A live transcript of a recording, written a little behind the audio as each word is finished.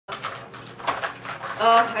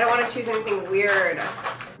Oh, I don't want to choose anything weird.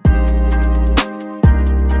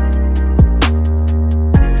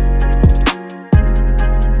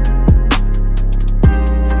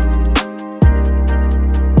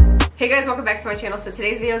 Hey guys, welcome back to my channel. So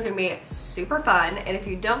today's video is going to be super fun, and if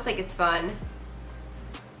you don't think it's fun,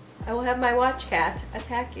 I will have my watch cat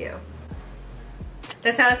attack you.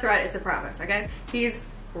 That's not a threat, it's a promise, okay? He's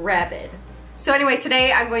rabid. So anyway,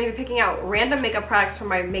 today I'm going to be picking out random makeup products from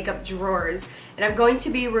my makeup drawers, and I'm going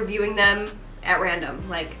to be reviewing them at random.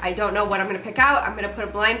 Like, I don't know what I'm gonna pick out. I'm gonna put a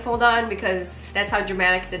blindfold on because that's how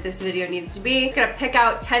dramatic that this video needs to be. I'm just gonna pick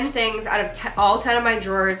out 10 things out of all 10 of my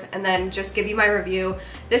drawers and then just give you my review.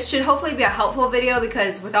 This should hopefully be a helpful video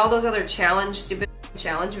because with all those other stupid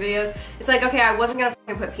challenge videos, it's like, okay, I wasn't gonna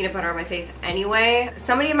fucking put peanut butter on my face anyway.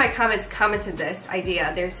 Somebody in my comments commented this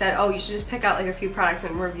idea. They said, oh, you should just pick out like a few products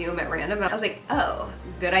and review them at random. And I was like, oh,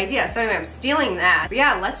 good idea. So anyway, I'm stealing that. But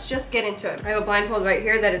yeah, let's just get into it. I have a blindfold right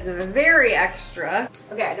here that is very extra.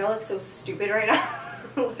 Okay, I know I look so stupid right now.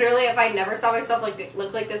 Literally, if I never saw myself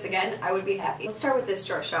look like this again, I would be happy. Let's start with this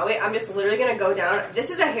drawer, shall we? I'm just literally gonna go down. This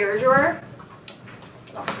is a hair drawer.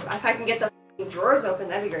 Oh, if I can get the drawers open,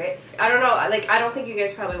 that'd be great. I don't know, like, I don't think you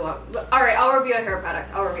guys probably won't. Alright, I'll review a hair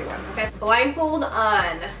product. I'll review one, okay? Blindfold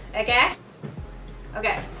on, okay?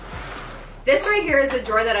 Okay. This right here is the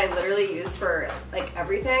drawer that I literally use for, like,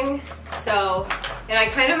 everything. So, and I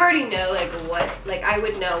kind of already know, like, what, like, I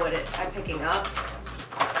would know what I'm picking up.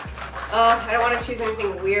 Oh, I don't want to choose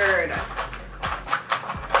anything weird.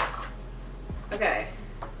 Okay.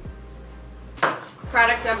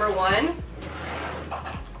 Product number one.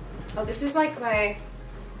 Oh, this is like my,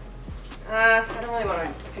 I don't really want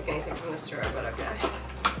to pick anything from this drawer, but okay.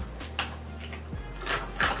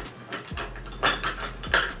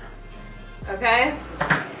 Okay.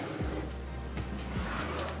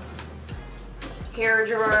 Hair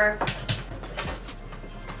drawer. I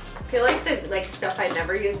feel like the stuff I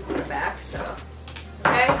never use is in the back, so.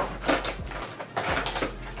 Okay.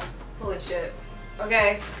 Holy shit.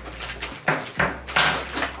 Okay.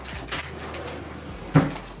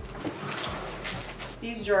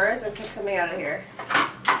 These drawers and pick something out of here.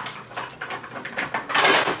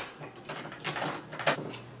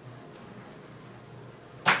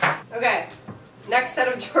 Okay, next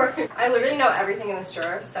set of drawers. I literally know everything in this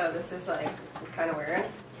drawer, so this is like kind of weird.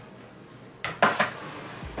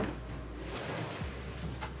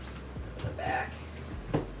 The back.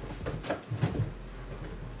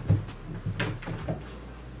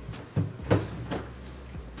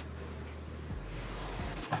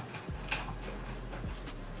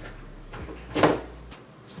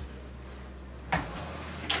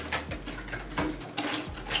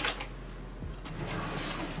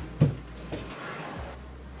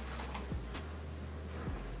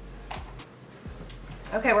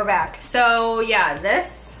 Okay, we're back. So yeah,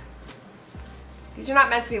 these are not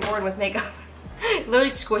meant to be worn with makeup. I literally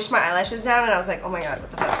squished my eyelashes down and I was like, oh my god,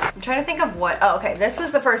 what the fuck? I'm trying to think of what, oh okay, this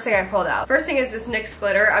was the first thing I pulled out. First thing is this NYX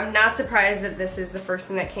glitter. I'm not surprised that this is the first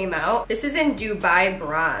thing that came out. This is in Dubai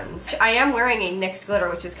Bronze. I am wearing a NYX glitter,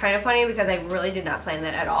 which is kind of funny because I really did not plan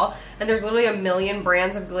that at all. And there's literally a million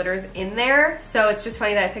brands of glitters in there. So it's just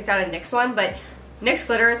funny that I picked out a NYX one, but NYX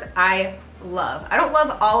glitters, I love. I don't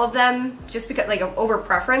love all of them just because like over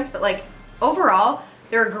preference, but like overall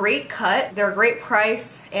they're a great cut, they're a great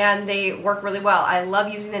price, and they work really well. I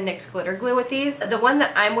love using the NYX glitter glue with these. The one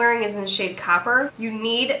that I'm wearing is in the shade Copper. You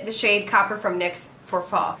need the shade Copper from NYX for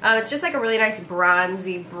fall. It's just like a really nice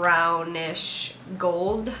bronzy brownish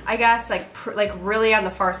gold, I guess, like really on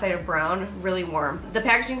the far side of brown, really warm. The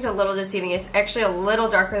packaging's a little deceiving. It's actually a little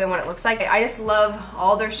darker than what it looks like. I just love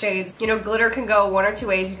all their shades. You know, glitter can go one or two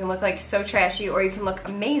ways. You can look like so trashy or you can look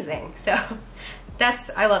amazing. So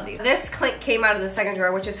I love these. This came out of the second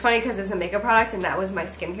drawer, which is funny because it's a makeup product and that was my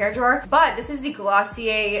skincare drawer. But this is the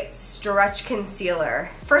Glossier Stretch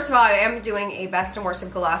Concealer. First of all, I am doing a best and worst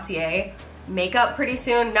of Glossier makeup pretty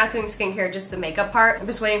soon. Not doing skincare, just the makeup part. I'm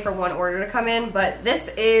just waiting for one order to come in, but this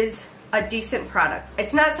is a decent product.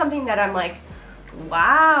 It's not something that I'm like,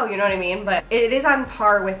 wow, you know what I mean? But it is on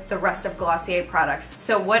par with the rest of Glossier products.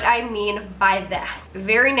 So what I mean by that,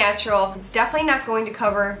 very natural. It's definitely not going to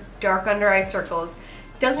cover dark under eye circles.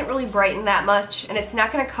 Doesn't really brighten that much, and it's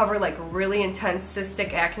not going to cover like really intense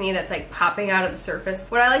cystic acne that's like popping out of the surface.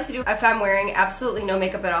 What I like to do if I'm wearing absolutely no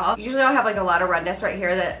makeup at all, usually I'll have like a lot of redness right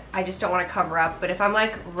here that I just don't want to cover up, but if I'm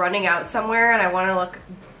like running out somewhere and I want to look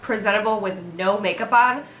presentable with no makeup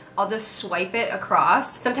on, I'll just swipe it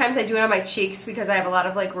across. Sometimes I do it on my cheeks because I have a lot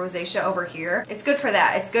of like rosacea over here. It's good for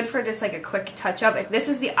that. It's good for just like a quick touch up. This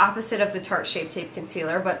is the opposite of the Tarte Shape Tape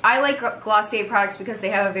Concealer, but I like Glossier products because they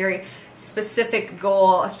have a very specific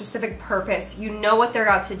goal, a specific purpose. You know what they're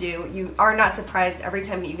out to do. You are not surprised every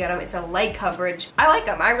time you get them. It's a light coverage. I like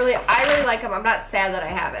them. I really like them. I'm not sad that I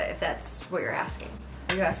have it, if that's what you're asking.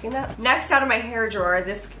 Are you asking that? Next out of my hair drawer,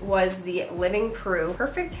 this was the Living Proof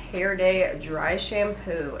Perfect Hair Day Dry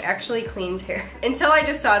Shampoo. Actually cleans hair. Until I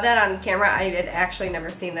just saw that on camera, I had actually never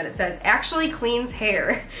seen that it says actually cleans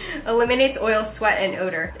hair. Eliminates oil, sweat, and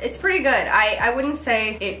odor. It's pretty good. I wouldn't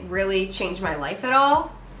say it really changed my life at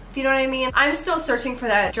all, if you know what I mean. I'm still searching for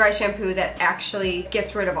that dry shampoo that actually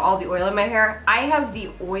gets rid of all the oil in my hair. I have the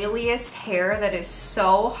oiliest hair that is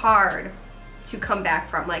so hard to come back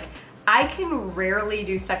from. Like, I can rarely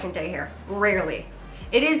do second day hair. Rarely.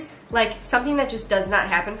 It is like something that just does not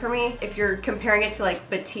happen for me. If you're comparing it to like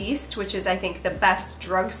Batiste, which is I think the best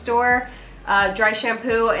drugstore dry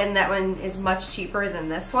shampoo, and that one is much cheaper than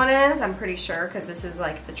this one is, I'm pretty sure, because this is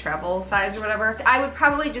like the travel size or whatever. I would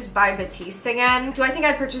probably just buy Batiste again. Do I think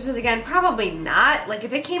I'd purchase it again? Probably not. Like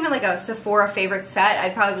if it came in like a Sephora favorite set,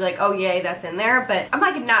 I'd probably be like, oh yay, that's in there, but I'm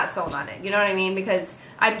like not sold on it, you know what I mean? Because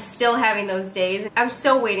I'm still having those days. I'm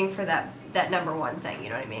still waiting for that number one thing, you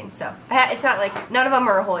know what I mean? So it's not like, none of them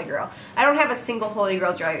are a holy grail. I don't have a single holy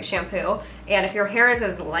grail dry shampoo, and if your hair is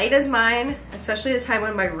as light as mine, especially the time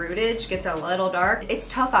when my rootage gets a little dark, it's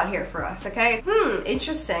tough out here for us, okay?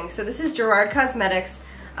 Interesting. So this is Gerard Cosmetics,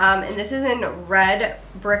 and this is in Red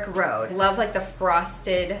Brick Road. Love like the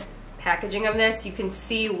frosted packaging of this. You can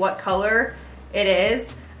see what color it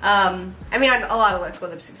is. I mean, a lot of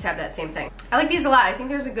liquid lipsticks have that same thing. I like these a lot. I think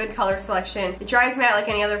there's a good color selection. It dries matte like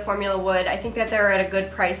any other formula would. I think that they're at a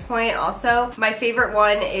good price point also. My favorite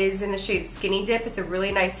one is in the shade Skinny Dip. It's a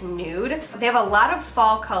really nice nude. They have a lot of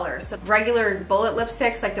fall colors. So regular bullet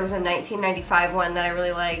lipsticks, like there was a 1995 one that I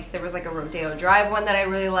really liked. There was like a Rodeo Drive one that I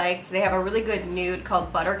really liked. They have a really good nude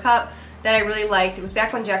called Buttercup that I really liked. It was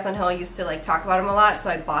back when Jaclyn Hill used to like talk about them a lot, so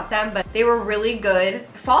I bought them, but they were really good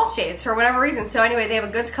fall shades for whatever reason. So anyway, they have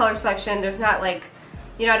a good color selection. There's not like,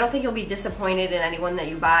 you know, I don't think you'll be disappointed in anyone that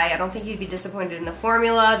you buy. I don't think you'd be disappointed in the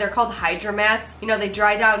formula. They're called Hydra Mattes. You know, they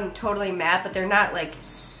dry down totally matte, but they're not like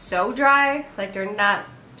so dry. Like they're not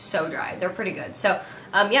so dry. They're pretty good. So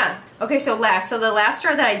yeah. Okay, so the last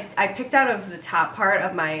drawer that I picked out of the top part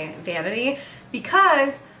of my vanity,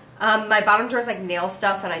 because my bottom drawer is like nail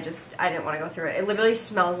stuff, and I didn't want to go through it. It literally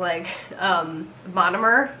smells like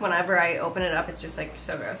monomer whenever I open it up. It's just like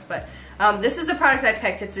so gross. But this is the product I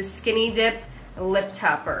picked. It's this Skinny Dip lip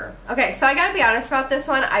topper. Okay, so I gotta be honest about this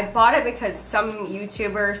one. I bought it because some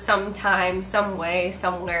YouTuber sometime, some way,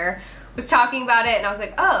 somewhere was talking about it, and I was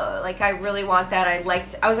like, oh, like I really want that.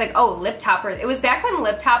 I was like, oh, lip topper. It was back when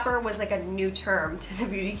lip topper was like a new term to the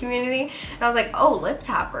beauty community, and I was like, oh, lip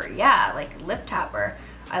topper, yeah, like lip topper.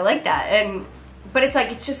 I like that. But it's like,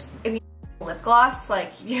 it's just, I mean, lip gloss,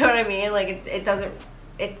 like, you know what I mean? Like,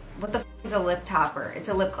 what the f is a lip topper? It's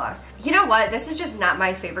a lip gloss. You know what? This is just not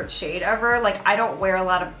my favorite shade ever. Like, I don't wear a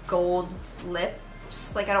lot of gold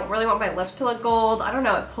lips. Like, I don't really want my lips to look gold. I don't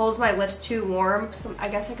know, it pulls my lips too warm. So I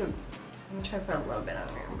guess I could, let me try to put a little bit on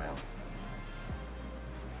here.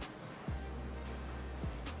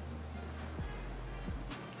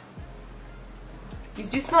 These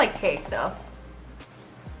do smell like cake, though.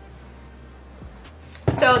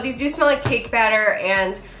 So these do smell like cake batter,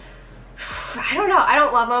 and I don't know, I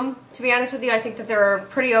don't love them, to be honest with you. I think that they're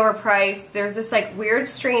pretty overpriced. There's this like weird,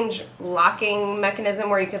 strange locking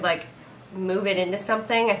mechanism where you could like move it into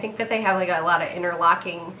something. I think that they have like a lot of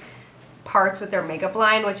interlocking parts with their makeup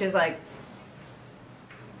line, which is like,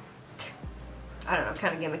 I don't know,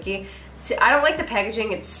 kind of gimmicky. I don't like the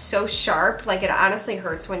packaging. It's so sharp, like it honestly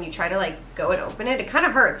hurts when you try to like go and open it. It kind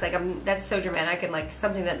of hurts. Like that's so dramatic and like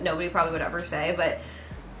something that nobody probably would ever say, but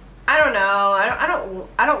I don't know.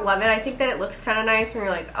 I don't love it. I think that it looks kind of nice when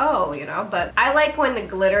you're like, oh, you know, but I like when the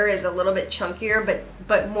glitter is a little bit chunkier,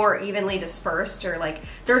 but more evenly dispersed, or like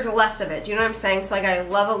there's less of it. Do you know what I'm saying? So like I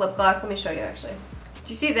love a lip gloss. Let me show you actually.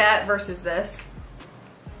 Do you see that versus this?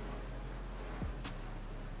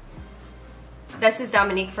 This is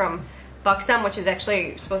Dominique from Buxom, which is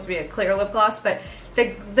actually supposed to be a clear lip gloss, but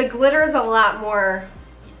the glitter is a lot more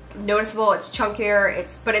noticeable. It's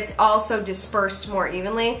chunkier, but it's also dispersed more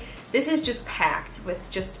evenly. This is just packed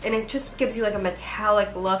with and it just gives you like a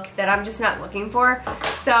metallic look that I'm just not looking for.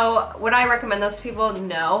 So would I recommend those to people?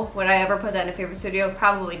 No. Would I ever put that in a favorite studio?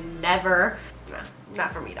 Probably never. No,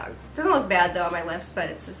 not for me, dog. Doesn't look bad though on my lips, but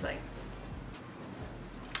it's just like,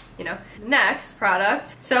 you know. Next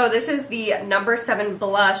product. So this is the No. 7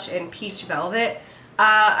 blush in Peach Velvet.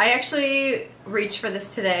 I actually reached for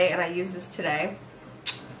this today, and I used this today.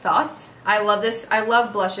 Thoughts? I love this. I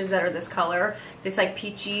love blushes that are this color. This like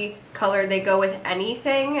peachy color. They go with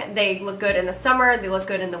anything. They look good in the summer. They look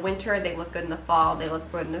good in the winter. They look good in the fall. They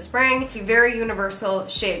look good in the spring. Very universal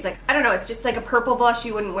shades. Like, I don't know, it's just like a purple blush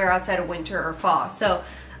you wouldn't wear outside of winter or fall. So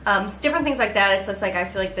different things like that. It's just like, I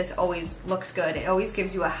feel like this always looks good. It always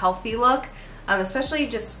gives you a healthy look, especially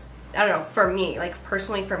just, I don't know, for me, like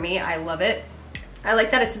personally for me, I love it. I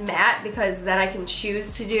like that it's matte because then I can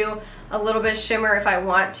choose to do a little bit of shimmer if I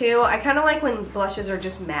want to. I kind of like when blushes are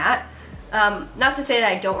just matte. Not to say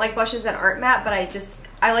that I don't like blushes that aren't matte, but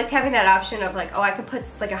I like having that option of like, oh, I could put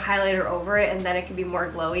like a highlighter over it and then it could be more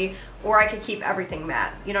glowy, or I could keep everything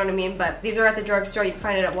matte, you know what I mean? But these are at the drugstore. You can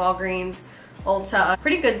find it at Walgreens, Ulta.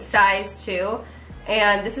 Pretty good size too.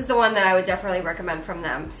 And this is the one that I would definitely recommend from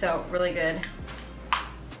them. So really good.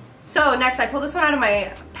 So next, I pulled this one out of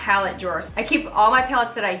my palette drawers. I keep all my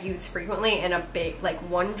palettes that I use frequently in a big, like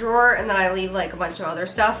one drawer, and then I leave like a bunch of other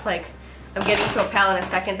stuff. Like, I'm getting to a palette in a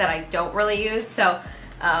second that I don't really use. So,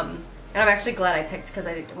 and I'm actually glad I picked because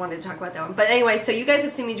I wanted to talk about that one. But anyway, so you guys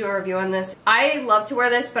have seen me do a review on this. I love to wear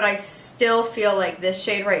this, but I still feel like this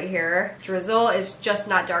shade right here, Drizzle, is just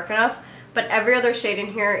not dark enough. But every other shade in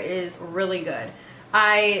here is really good.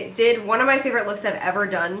 I did one of my favorite looks I've ever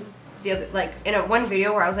done the other, like in one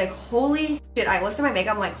video where I was like, holy shit, I looked at my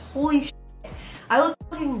makeup, I'm like, holy shit, I look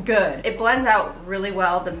fucking good. It blends out really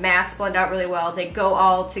well. The mattes blend out really well. They go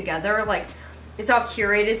all together, like it's all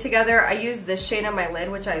curated together. I use this shade on my lid,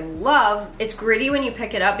 which I love. It's gritty when you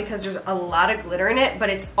pick it up because there's a lot of glitter in it, but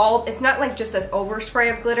it's not like just an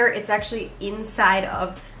overspray of glitter. It's actually inside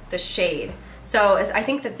of the shade. So I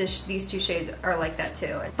think that these two shades are like that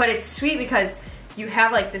too. But it's sweet because you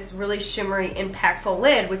have like this really shimmery, impactful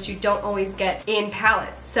lid, which you don't always get in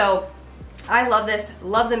palettes. So I love this,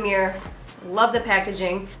 love the mirror, love the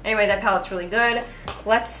packaging. Anyway, that palette's really good.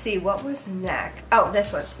 Let's see, what was next? Oh,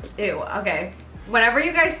 this was, ew, okay. Whenever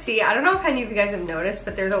you guys see, I don't know if any of you guys have noticed,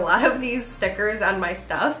 but there's a lot of these stickers on my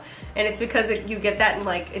stuff, and it's because you get that in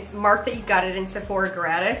like, it's marked that you got it in Sephora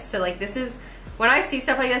gratis. So like this is, when I see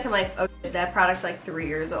stuff like this, I'm like, oh shit, that product's like 3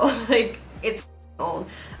 years old. Like, it's old.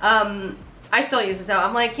 I still use it though.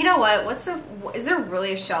 I'm like, you know what? Is there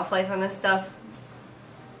really a shelf life on this stuff?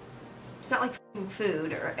 It's not like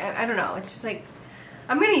food, or I don't know. It's just like,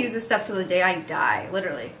 I'm gonna use this stuff till the day I die,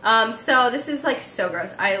 literally. So this is like so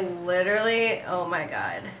gross. I literally, oh my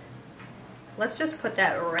god. Let's just put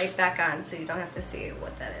that right back on so you don't have to see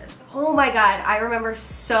what that is. Oh my god, I remember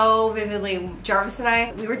so vividly, Jarvis and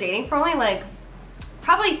I, we were dating for only like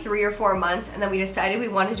probably 3 or 4 months, and then we decided we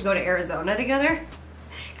wanted to go to Arizona together.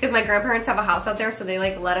 Because my grandparents have a house out there, so they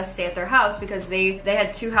like let us stay at their house because they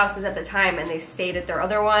had 2 houses at the time, and they stayed at their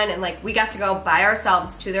other one, and like we got to go by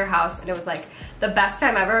ourselves to their house, and it was like the best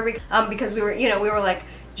time ever because we were, you know, we were like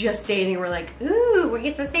just dating. We're like, ooh, we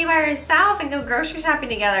get to stay by ourselves and go grocery shopping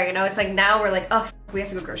together, you know. It's like now we're like, oh, we have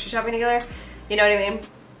to go grocery shopping together, you know what I mean?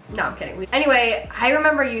 No, I'm kidding. Anyway, I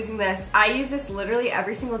remember using this. I use this literally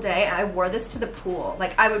every single day, and I wore this to the pool.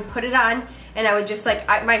 Like, I would put it on, and I would just like,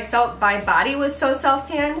 my body was so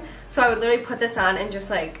self-tanned, so I would literally put this on and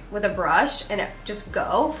just like, with a brush, and just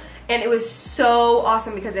go. And it was so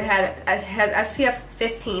awesome because it has SPF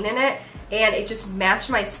 15 in it, and it just matched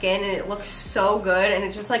my skin, and it looked so good, and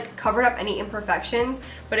it just like covered up any imperfections,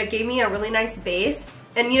 but it gave me a really nice base.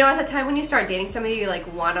 And you know, at the time when you start dating somebody, you like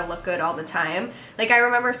want to look good all the time. Like, I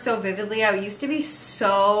remember so vividly, I used to be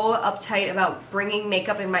so uptight about bringing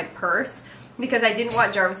makeup in my purse because I didn't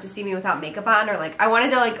want Jarvis to see me without makeup on, or like I wanted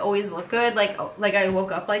to like always look good, like I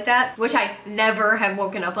woke up like that, which I never have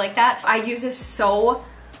woken up like that. I use this so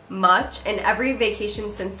much, and every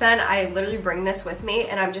vacation since then, I literally bring this with me,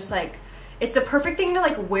 and I'm just like, it's the perfect thing to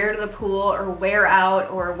like wear to the pool or wear out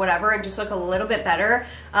or whatever and just look a little bit better.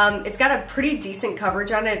 It's got a pretty decent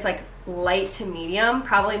coverage on it. It's like light to medium,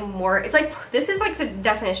 probably more. It's like, this is like the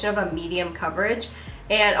definition of a medium coverage.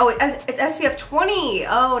 And oh, it's SPF 20.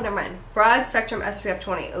 Oh, never mind. Broad spectrum SPF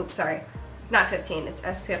 20. Oops, sorry. Not 15, it's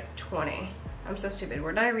SPF 20. I'm so stupid.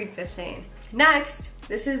 Where did I read 15? Next,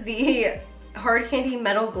 this is the Hard Candy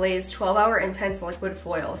Metal Glaze 12-Hour Intense Liquid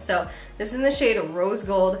Foil. So this is in the shade Rose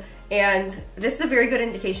Gold, and this is a very good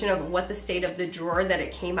indication of what the state of the drawer that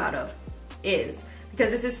it came out of is,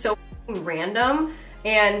 because this is so random,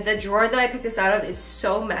 and the drawer that I picked this out of is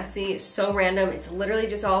so messy, so random. It's literally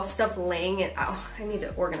just all stuff laying in. Oh, I need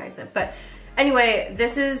to organize it. But anyway,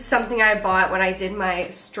 this is something I bought when I did my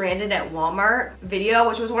Stranded at Walmart video,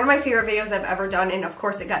 which was one of my favorite videos I've ever done, and of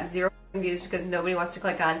course it got 0 views because nobody wants to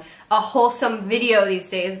click on a wholesome video these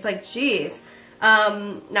days. It's like, geez.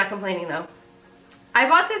 Not complaining though. I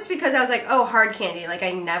bought this because I was like, oh, hard candy. Like,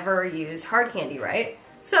 I never use hard candy, right?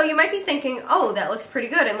 So you might be thinking, oh, that looks pretty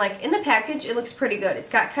good. And like in the package, it looks pretty good. It's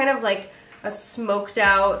got kind of like a smoked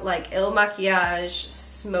out, like Il Maquillage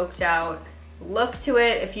smoked out look to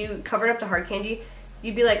it. If you covered up the hard candy,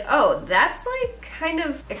 you'd be like, oh, that's like kind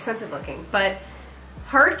of expensive looking. But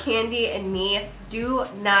hard candy and me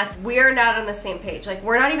we're not on the same page. Like,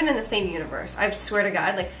 we're not even in the same universe. I swear to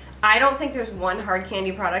God. Like, I don't think there's one hard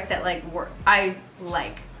candy product that like I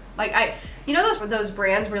like. Like, you know those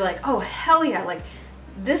brands where you're like, oh hell yeah, like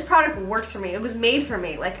this product works for me. It was made for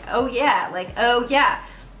me. Like, oh yeah,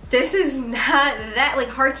 this is not that. Like,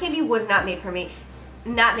 hard candy was not made for me.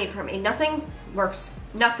 Not made for me. Nothing works.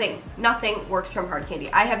 Nothing works from hard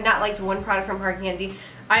candy. I have not liked one product from hard candy.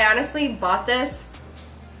 I honestly bought this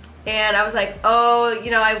and I was like, oh,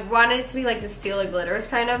 you know, I wanted it to be like the Steel of Glitters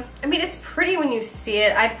kind of. I mean, it's pretty when you see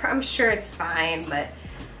it. I'm sure it's fine, but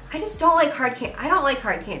I just don't like hard candy. I don't like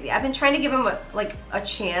hard candy. I've been trying to give them a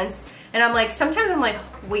chance, and I'm like, sometimes I'm like,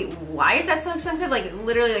 wait, why is that so expensive? Like,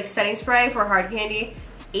 literally, like setting spray for hard candy,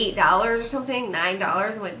 $8 or something,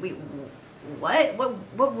 $9. I'm like, wait,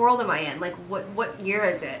 what world am I in? Like, what year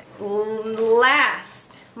is it?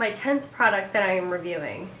 Last, my 10th product that I am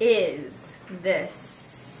reviewing is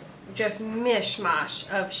this just mishmash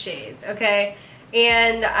of shades, okay?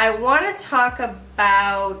 And I want to talk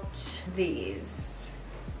about these.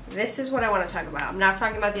 This is what I want to talk about. I'm not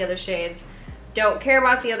talking about the other shades. Don't care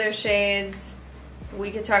about the other shades.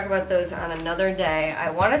 We could talk about those on another day. I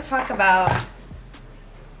want to talk about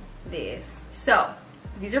these. So,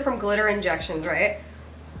 these are from Glitter Injections, right?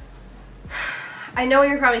 I know what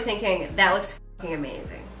you're probably thinking, that looks fucking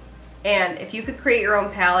amazing. And if you could create your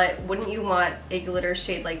own palette, wouldn't you want a glitter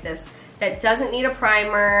shade like this that doesn't need a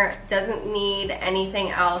primer, doesn't need anything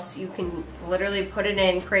else? You can literally put it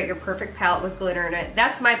in, create your perfect palette with glitter in it.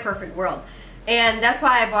 That's my perfect world. And that's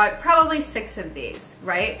why I bought probably 6 of these,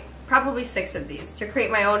 right? Probably 6 of these to create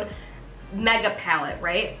my own mega palette,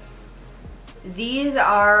 right? These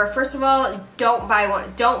are, first of all, don't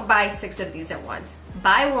buy 6 of these at once.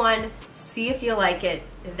 Buy one, see if you like it,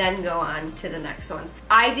 then go on to the next one.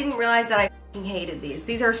 I didn't realize that I fucking hated these.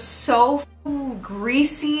 These are so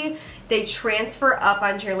greasy. They transfer up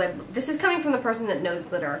onto your lid. This is coming from the person that knows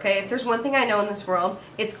glitter, okay? If there's one thing I know in this world,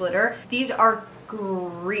 it's glitter. These are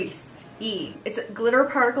greasy. It's glitter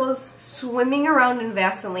particles swimming around in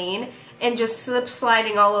Vaseline and just slip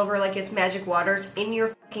sliding all over like it's magic waters in your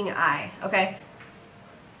fucking eye, okay?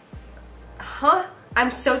 Huh?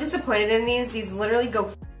 I'm so disappointed in these. These literally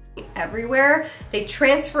go everywhere. They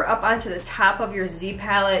transfer up onto the top of your Z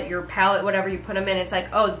palette, your palette, whatever you put them in. It's like,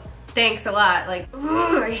 oh, thanks a lot. Like,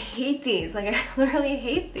 ugh, I hate these. Like, I literally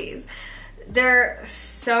hate these. They're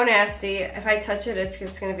so nasty. If I touch it, it's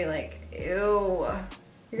just gonna be like, ew.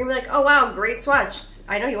 You're gonna be like, oh wow, great swatch.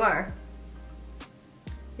 I know you are.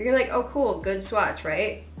 You're gonna be like, oh cool, good swatch,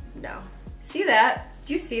 right? No. See that?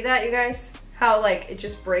 Do you see that, you guys? How like it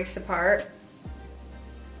just breaks apart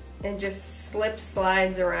and just slips,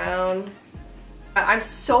 slides around. I'm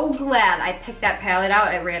so glad I picked that palette out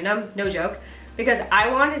at random, no joke, because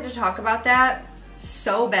I wanted to talk about that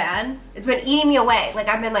so bad. It's been eating me away. Like,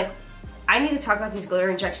 I've been like, I need to talk about these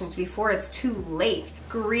glitter injections before it's too late.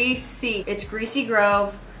 Greasy. It's Greasy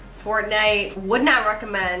Grove, Fortnite. Would not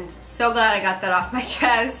recommend. So glad I got that off my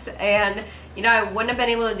chest. And, you know, I wouldn't have been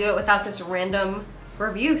able to do it without this random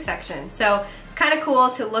review section. So, kind of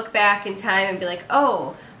cool to look back in time and be like,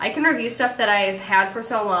 oh, I can review stuff that I've had for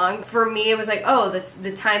so long. For me, it was like, oh,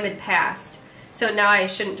 the time had passed. So now I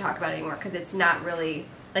shouldn't talk about it anymore because it's not really,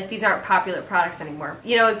 like, these aren't popular products anymore.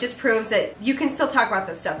 You know, it just proves that you can still talk about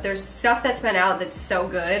this stuff. There's stuff that's been out that's so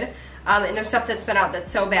good, and there's stuff that's been out that's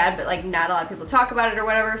so bad, but like not a lot of people talk about it or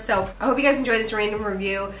whatever. So I hope you guys enjoyed this random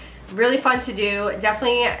review. Really fun to do.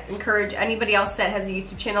 Definitely encourage anybody else that has a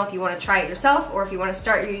YouTube channel if you want to try it yourself, or if you want to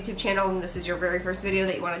start your YouTube channel and this is your very first video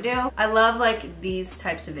that you want to do. I love like these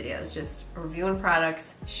types of videos, just reviewing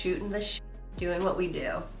products, shooting the shit, doing what we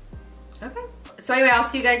do. Okay. So anyway, I'll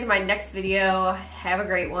see you guys in my next video. Have a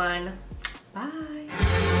great one. Bye.